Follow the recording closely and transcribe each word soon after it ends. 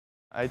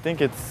I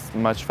think it's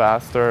much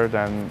faster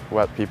than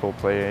what people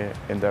play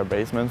in their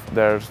basements.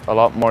 There's a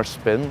lot more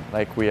spin,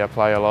 like we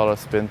apply a lot of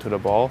spin to the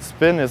ball.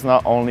 Spin is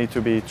not only to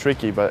be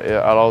tricky, but it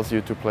allows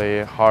you to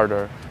play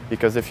harder.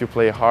 Because if you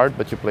play hard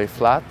but you play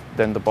flat,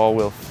 then the ball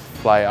will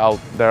fly out.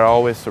 They're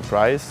always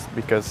surprised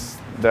because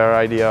their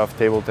idea of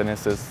table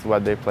tennis is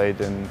what they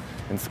played in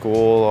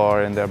school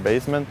or in their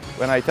basement.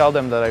 When I tell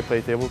them that I play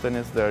table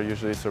tennis, they're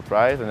usually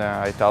surprised, and then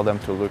I tell them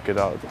to look it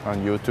up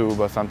on YouTube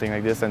or something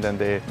like this, and then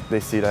they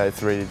see that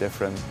it's really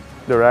different.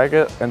 The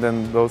racket, and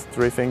then those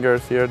three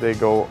fingers here, they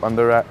go on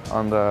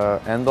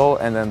the handle,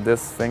 and then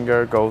this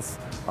finger goes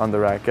on the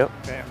racket.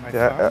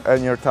 Okay,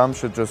 and your thumb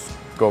should just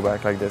go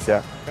back like this,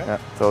 yeah. Okay. Yeah.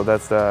 So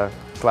that's the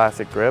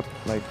classic grip,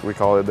 like we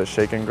call it the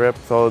shaken grip.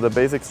 So the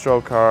basic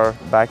stroke are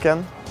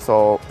backhand,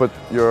 so put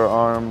your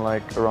arm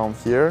like around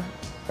here,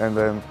 and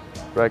then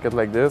racket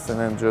like this, and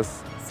then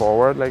just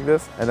forward like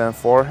this, and then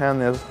forehand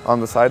is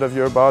on the side of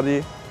your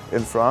body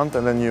in front,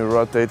 and then you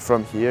rotate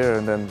from here,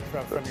 and then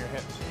from your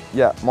hips.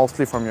 Yeah,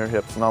 mostly from your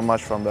hips, not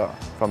much from the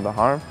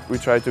arm. We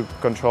try to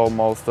control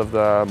most of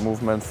the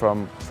movement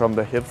from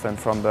the hips and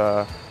from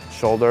the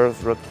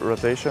shoulders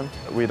rotation.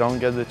 We don't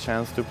get the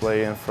chance to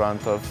play in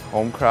front of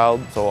home crowd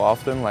so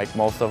often, like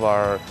most of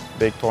our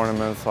big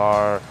tournaments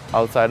are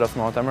outside of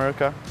North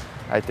America.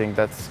 I think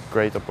that's a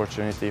great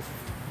opportunity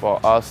for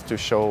us to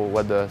show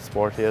what the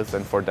sport is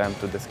and for them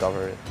to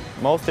discover it.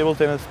 Most table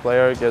tennis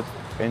players get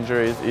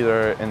injuries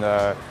either in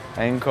the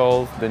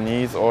ankles, the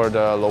knees, or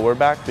the lower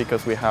back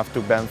because we have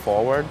to bend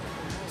forward.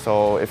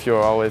 So if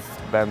you're always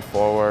bent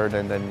forward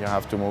and then you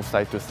have to move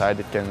side to side,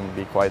 it can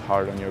be quite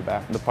hard on your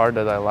back. The part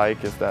that I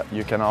like is that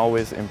you can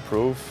always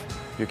improve,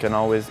 you can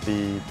always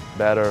be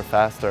better,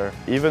 faster.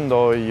 Even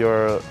though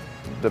you're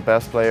the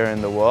best player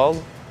in the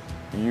world,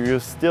 you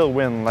still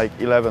win like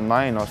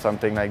 11-9 or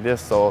something like this,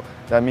 so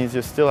that means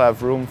you still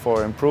have room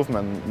for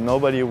improvement.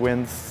 Nobody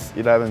wins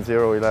 11-0,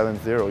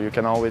 11-0. You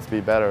can always be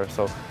better.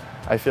 So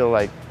I feel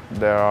like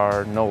there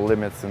are no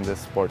limits in this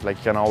sport, like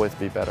you can always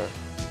be better.